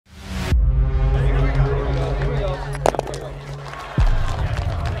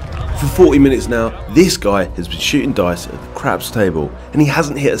For 40 minutes now, this guy has been shooting dice at the craps table and he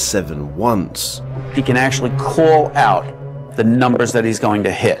hasn't hit a 7 once. He can actually call out the numbers that he's going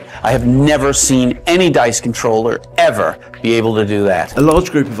to hit. I have never seen any dice controller ever be able to do that. A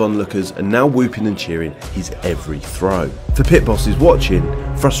large group of onlookers are now whooping and cheering his every throw. For pit bosses watching,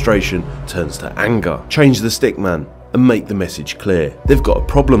 frustration turns to anger. Change the stick, man, and make the message clear. They've got a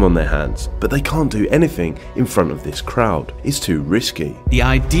problem on their hands, but they can't do anything in front of this crowd. It's too risky. The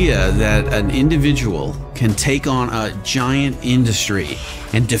idea that an individual can take on a giant industry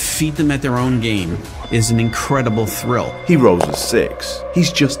and defeat them at their own game is an incredible thrill. He rolls a 6.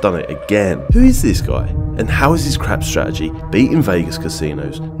 He's just done it again. Who is this guy? And how is his crap strategy beating Vegas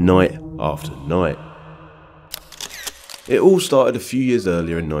casinos night after night? It all started a few years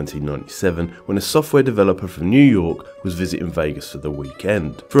earlier in 1997 when a software developer from New York was visiting Vegas for the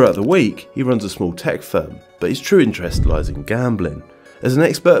weekend. Throughout the week, he runs a small tech firm, but his true interest lies in gambling. As an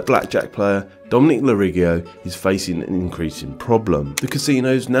expert blackjack player, Dominic Larigo is facing an increasing problem. The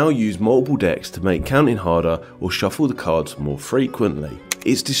casinos now use multiple decks to make counting harder or shuffle the cards more frequently.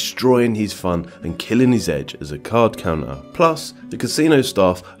 It's destroying his fun and killing his edge as a card counter. Plus, the casino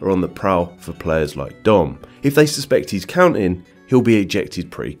staff are on the prowl for players like Dom. If they suspect he's counting, he'll be ejected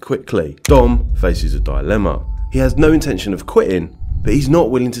pretty quickly. Dom faces a dilemma. He has no intention of quitting, but he's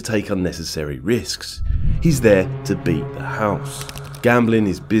not willing to take unnecessary risks. He's there to beat the house. Gambling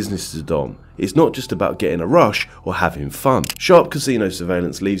is business to Dom. It's not just about getting a rush or having fun. Sharp casino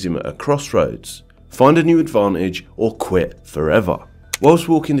surveillance leaves him at a crossroads. Find a new advantage or quit forever. Whilst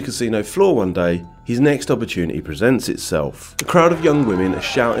walking the casino floor one day, his next opportunity presents itself. A crowd of young women are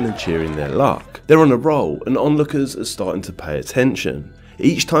shouting and cheering their luck. They're on a roll and onlookers are starting to pay attention.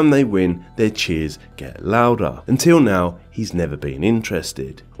 Each time they win, their cheers get louder. Until now, he's never been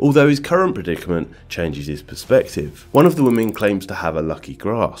interested. Although his current predicament changes his perspective. One of the women claims to have a lucky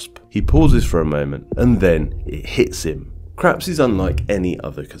grasp. He pauses for a moment and then it hits him. Craps is unlike any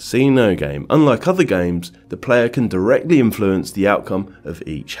other casino game. Unlike other games, the player can directly influence the outcome of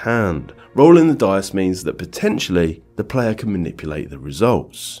each hand. Rolling the dice means that potentially the player can manipulate the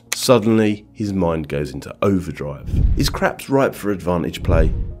results. Suddenly, his mind goes into overdrive. Is Craps ripe for advantage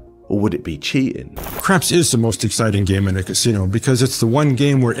play, or would it be cheating? Craps is the most exciting game in a casino because it's the one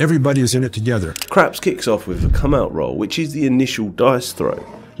game where everybody is in it together. Craps kicks off with a come out roll, which is the initial dice throw.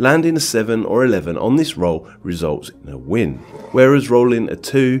 Landing a 7 or 11 on this roll results in a win, whereas rolling a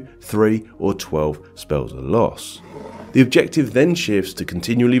 2, 3 or 12 spells a loss. The objective then shifts to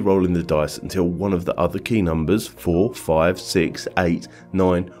continually rolling the dice until one of the other key numbers 4, 5, 6, 8,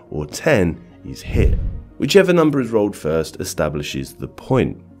 9 or 10 is hit. Whichever number is rolled first establishes the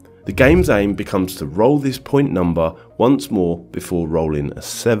point. The game's aim becomes to roll this point number once more before rolling a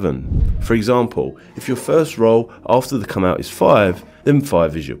 7. For example, if your first roll after the come out is 5, then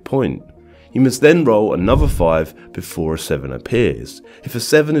 5 is your point. You must then roll another 5 before a 7 appears. If a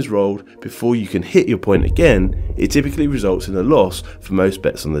 7 is rolled before you can hit your point again, it typically results in a loss for most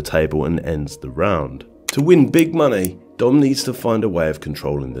bets on the table and ends the round. To win big money, Dom needs to find a way of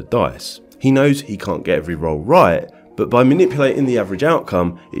controlling the dice. He knows he can't get every roll right, but by manipulating the average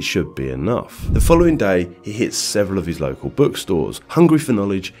outcome, it should be enough. The following day, he hits several of his local bookstores. Hungry for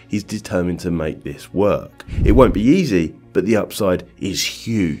knowledge, he's determined to make this work. It won't be easy, but the upside is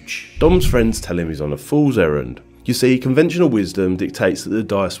huge. Dom's friends tell him he's on a fool's errand. You see, conventional wisdom dictates that the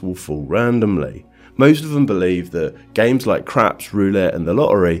dice will fall randomly. Most of them believe that games like craps, roulette and the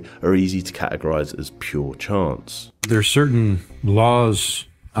lottery are easy to categorise as pure chance. There's certain laws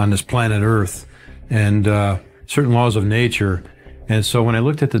on this planet Earth and certain laws of nature, and so when I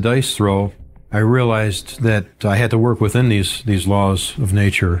looked at the dice throw, I realized that I had to work within these laws of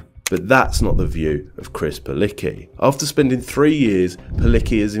nature. But that's not the view of Chris Palicki. After spending 3 years,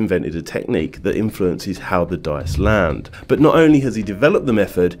 Palicki has invented a technique that influences how the dice land. But not only has he developed the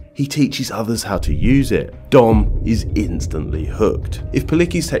method, he teaches others how to use it. Dom is instantly hooked. If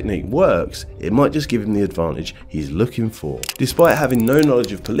Palicki's technique works, it might just give him the advantage he's looking for. Despite having no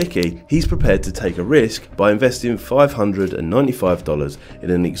knowledge of Palicki, he's prepared to take a risk by investing $595 in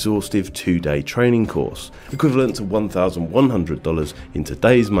an exhaustive 2-day training course, equivalent to $1,100 in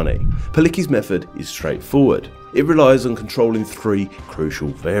today's money. Palicki's method is straightforward. It relies on controlling 3 crucial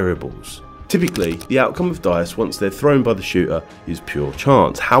variables. Typically, the outcome of dice once they're thrown by the shooter is pure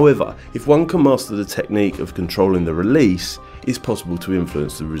chance. However, if one can master the technique of controlling the release, it's possible to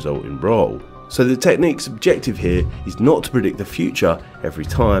influence the resulting roll. So the technique's objective here is not to predict the future every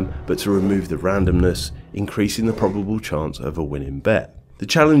time, but to remove the randomness, increasing the probable chance of a winning bet. The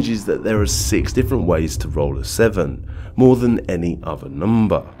challenge is that there are 6 different ways to roll a 7, more than any other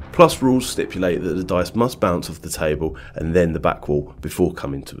number. Plus, rules stipulate that the dice must bounce off the table and then the back wall before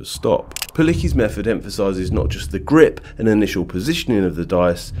coming to a stop. Palicki's method emphasises not just the grip and initial positioning of the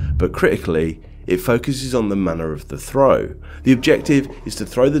dice, but critically, it focuses on the manner of the throw. The objective is to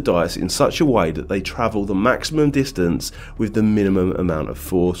throw the dice in such a way that they travel the maximum distance with the minimum amount of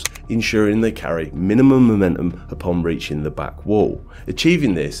force, ensuring they carry minimum momentum upon reaching the back wall.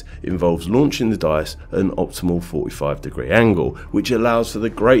 Achieving this involves launching the dice at an optimal 45-degree angle, which allows for the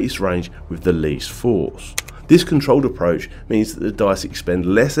greatest range with the least force. This controlled approach means that the dice expend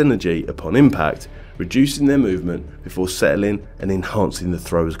less energy upon impact, reducing their movement before settling and enhancing the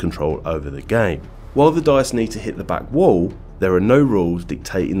thrower's control over the game. While the dice need to hit the back wall, there are no rules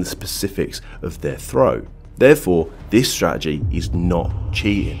dictating the specifics of their throw. Therefore, this strategy is not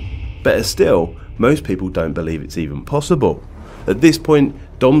cheating. Better still, most people don't believe it's even possible. At this point,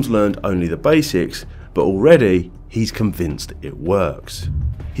 Dom's learned only the basics, but already he's convinced it works.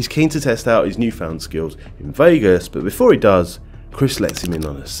 He's keen to test out his newfound skills in Vegas, but before he does, Chris lets him in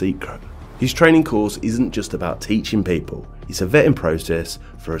on a secret. His training course isn't just about teaching people, it's a vetting process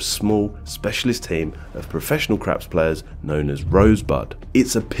for a small specialist team of professional craps players known as Rosebud.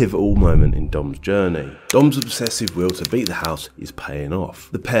 It's a pivotal moment in Dom's journey. Dom's obsessive will to beat the house is paying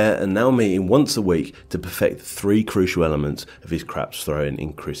off. The pair are now meeting once a week to perfect the 3 crucial elements of his craps throwing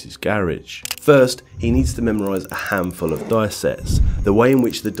in Chris's garage. First, he needs to memorise a handful of dice sets, the way in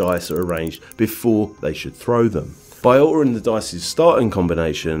which the dice are arranged before they should throw them. By altering the dice's starting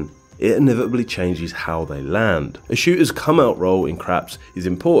combination, it inevitably changes how they land. A shooter's come-out roll in craps is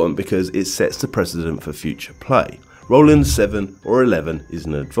important because it sets the precedent for future play. Rolling a 7 or 11 is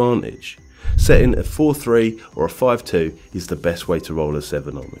an advantage. Setting a 4-3 or a 5-2 is the best way to roll a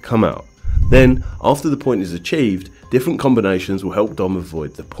 7 on the come-out. Then, after the point is achieved, different combinations will help Dom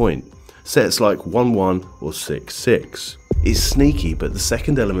avoid the point. Sets like 1-1 or 6-6. It's sneaky, but the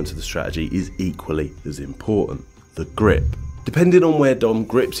second element of the strategy is equally as important: the grip. Depending on where Dom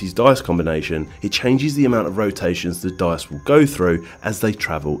grips his dice combination, it changes the amount of rotations the dice will go through as they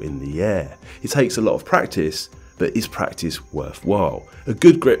travel in the air. It takes a lot of practice, but is practice worthwhile? A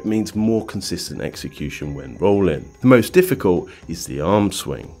good grip means more consistent execution when rolling. The most difficult is the arm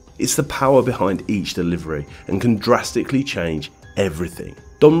swing. It's the power behind each delivery and can drastically change everything.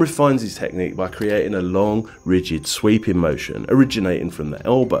 Dom refines his technique by creating a long, rigid sweeping motion originating from the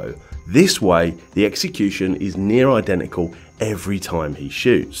elbow. This way, the execution is near identical every time he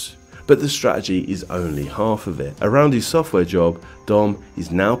shoots. But the strategy is only half of it. Around his software job, Dom is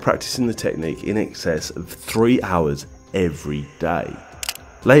now practicing the technique in excess of 3 hours every day.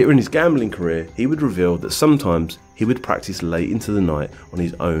 Later in his gambling career, he would reveal that sometimes he would practice late into the night on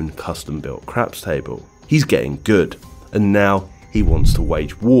his own custom-built craps table. He's getting good, and now he wants to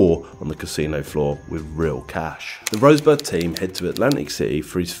wage war on the casino floor with real cash. The Rosebud team head to Atlantic City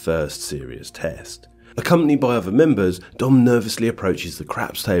for his first serious test. Accompanied by other members, Dom nervously approaches the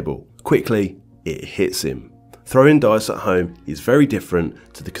craps table. Quickly, it hits him. Throwing dice at home is very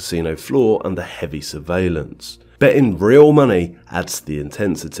different to the casino floor under heavy surveillance. Betting real money adds to the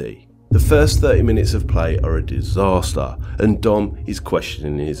intensity. The first 30 minutes of play are a disaster, and Dom is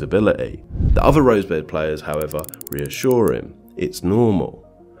questioning his ability. The other Rosebud players, however, reassure him. It's normal.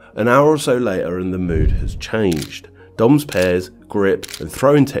 An hour or so later and the mood has changed. Dom's pairs, grip and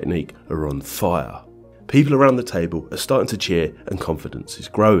throwing technique are on fire. People around the table are starting to cheer and confidence is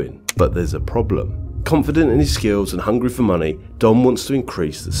growing. But there's a problem. Confident in his skills and hungry for money, Dom wants to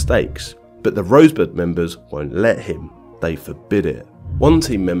increase the stakes. But the Rosebud members won't let him. They forbid it. One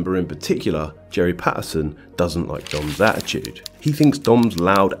team member in particular, Jerry Patterson, doesn't like Dom's attitude. He thinks Dom's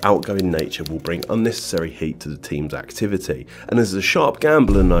loud, outgoing nature will bring unnecessary heat to the team's activity, and as a sharp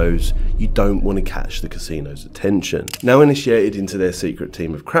gambler knows, you don't want to catch the casino's attention. Now initiated into their secret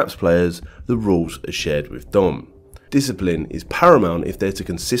team of craps players, the rules are shared with Dom. Discipline is paramount if they're to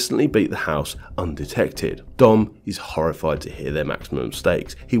consistently beat the house undetected. Dom is horrified to hear their maximum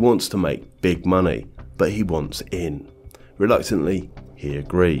stakes. He wants to make big money, but he wants in. Reluctantly, he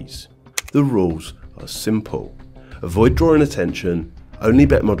agrees. The rules are simple. Avoid drawing attention, only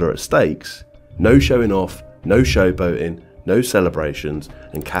bet moderate stakes, no showing off, no showboating, no celebrations,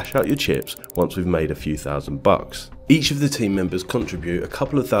 and cash out your chips once we've made a few $1,000. Each of the team members contribute a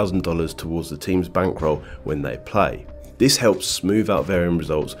couple of $1,000s towards the team's bankroll when they play. This helps smooth out varying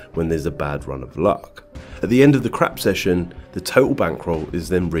results when there's a bad run of luck. At the end of the crap session, the total bankroll is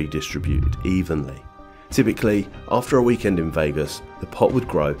then redistributed evenly. Typically, after a weekend in Vegas, the pot would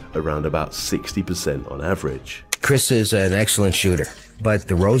grow around about 60% on average. Chris is an excellent shooter, but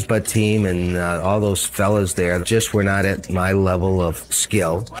the Rosebud team and all those fellas there just were not at my level of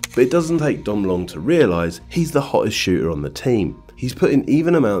skill. But it doesn't take Dom long to realise he's the hottest shooter on the team. He's putting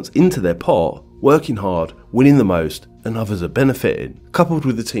even amounts into their pot, working hard, winning the most, and others are benefiting. Coupled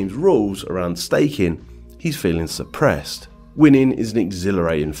with the team's rules around staking, he's feeling suppressed. Winning is an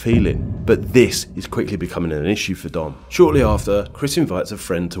exhilarating feeling, but this is quickly becoming an issue for Dom. Shortly after, Chris invites a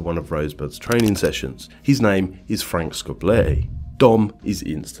friend to one of Rosebud's training sessions. His name is Frank Scobletti. Dom is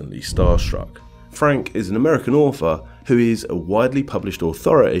instantly starstruck. Frank is an American author who is a widely published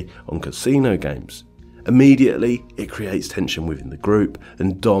authority on casino games. Immediately, it creates tension within the group,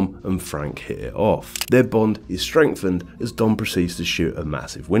 and Dom and Frank hit it off. Their bond is strengthened as Dom proceeds to shoot a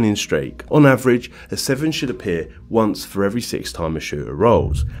massive winning streak. On average, a 7 should appear once for every 6 times a shooter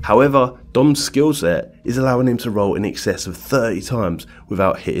rolls. However, Dom's skill set is allowing him to roll in excess of 30 times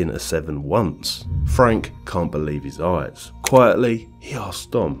without hitting a 7 once. Frank can't believe his eyes. Quietly, he asks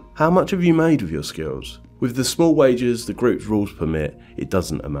Dom, "How much have you made with your skills?" With the small wagers the group's rules permit, it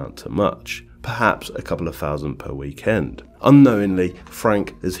doesn't amount to much. Perhaps a couple of thousand per weekend. Unknowingly,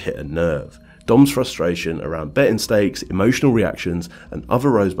 Frank has hit a nerve. Dom's frustration around betting stakes, emotional reactions, and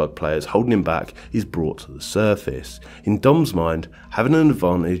other Rosebud players holding him back is brought to the surface. In Dom's mind, having an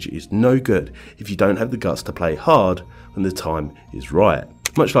advantage is no good if you don't have the guts to play hard when the time is right.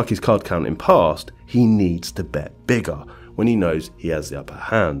 Much like his card count in past, he needs to bet bigger when he knows he has the upper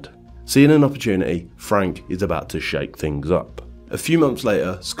hand. Seeing an opportunity, Frank is about to shake things up. A few months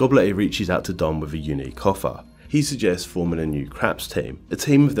later, Scobletti reaches out to Dom with a unique offer. He suggests forming a new craps team, a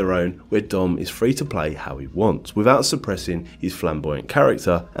team of their own where Dom is free to play how he wants without suppressing his flamboyant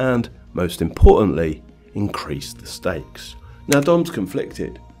character and, most importantly, increase the stakes. Now Dom's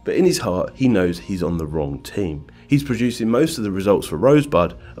conflicted, but in his heart he knows he's on the wrong team. He's producing most of the results for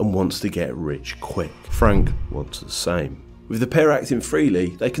Rosebud and wants to get rich quick. Frank wants the same. With the pair acting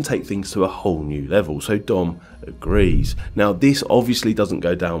freely, they can take things to a whole new level, so Dom agrees. Now this obviously doesn't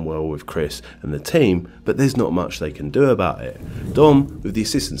go down well with Chris and the team, but there's not much they can do about it. Dom, with the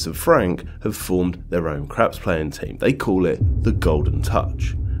assistance of Frank, have formed their own craps playing team. They call it the Golden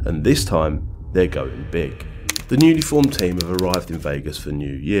Touch, and this time they're going big. The newly formed team have arrived in Vegas for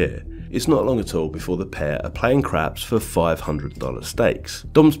New Year. It's not long at all before the pair are playing craps for $500 stakes.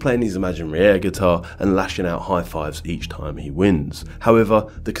 Dom's playing his imaginary air guitar and lashing out high fives each time he wins. However,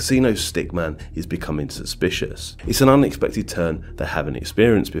 the casino's stickman is becoming suspicious. It's an unexpected turn they haven't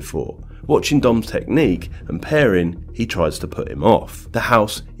experienced before. Watching Dom's technique and pairing, he tries to put him off. The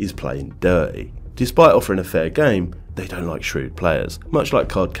house is playing dirty. Despite offering a fair game, they don't like shrewd players, much like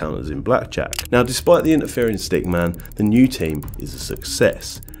card counters in blackjack. Now, despite the interfering stickman, the new team is a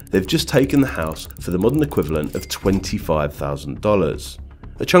success. They've just taken the house for the modern equivalent of $25,000.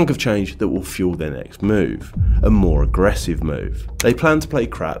 A chunk of change that will fuel their next move, a more aggressive move. They plan to play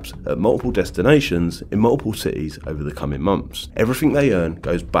craps at multiple destinations in multiple cities over the coming months. Everything they earn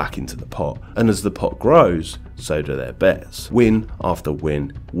goes back into the pot, and as the pot grows, so do their bets. Win after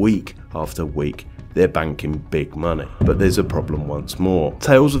win, week after week, they're banking big money. But there's a problem once more.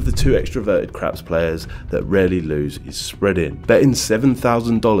 Tales of the two extroverted craps players that rarely lose is spreading. Betting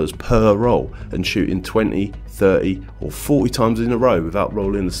 $7,000 per roll and shooting 20, 30 or 40 times in a row without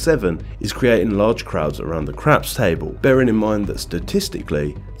rolling a 7 is creating large crowds around the craps table, bearing in mind that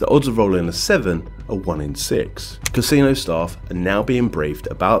statistically, the odds of rolling a 7 are 1 in 6. Casino staff are now being briefed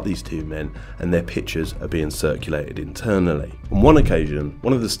about these two men and their pictures are being circulated internally. On one occasion,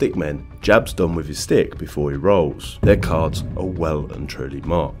 one of the stickmen jabs Dom with his stick before he rolls. Their cards are well and truly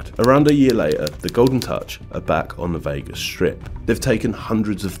marked. Around a year later, the Golden Touch are back on the Vegas Strip. They've taken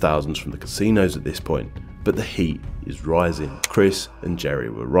hundreds of thousands from the casinos at this point, but the heat is rising. Chris and Jerry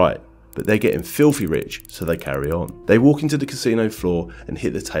were right, but they're getting filthy rich, so they carry on. They walk into the casino floor and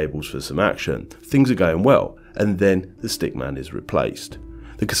hit the tables for some action. Things are going well, and then the stickman is replaced.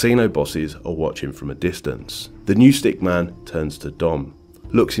 The casino bosses are watching from a distance. The new stickman turns to Dom,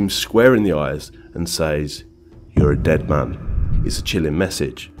 looks him square in the eyes and says, "You're a dead man." It's a chilling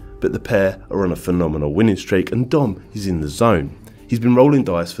message, but the pair are on a phenomenal winning streak and Dom is in the zone. He's been rolling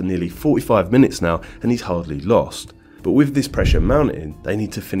dice for nearly 45 minutes now and he's hardly lost. But with this pressure mounting, they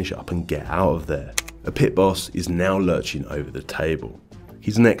need to finish up and get out of there. A pit boss is now lurching over the table.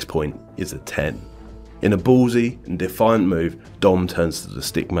 His next point is a 10. In a ballsy and defiant move, Dom turns to the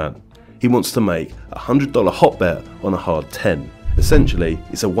stickman. He wants to make a $100 hot bet on a hard 10. Essentially,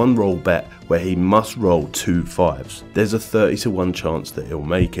 it's a one roll bet where he must roll 2 5s. There's a 30 to 1 chance that he'll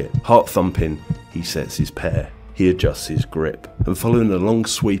make it. Heart thumping, he sets his pair. He adjusts his grip, and following a long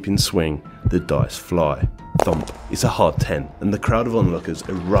sweeping swing, the dice fly. Thump, it's a hard 10, and the crowd of onlookers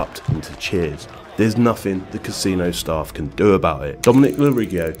erupt into cheers. There's nothing the casino staff can do about it. Dominic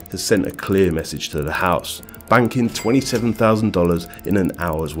Lariggio has sent a clear message to the house, banking $27,000 in an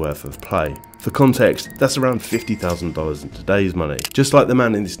hour's worth of play. For context, that's around $50,000 in today's money. Just like the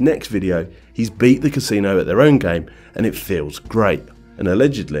man in this next video, he's beat the casino at their own game and it feels great. And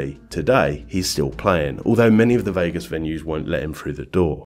allegedly, today, he's still playing, although many of the Vegas venues won't let him through the door.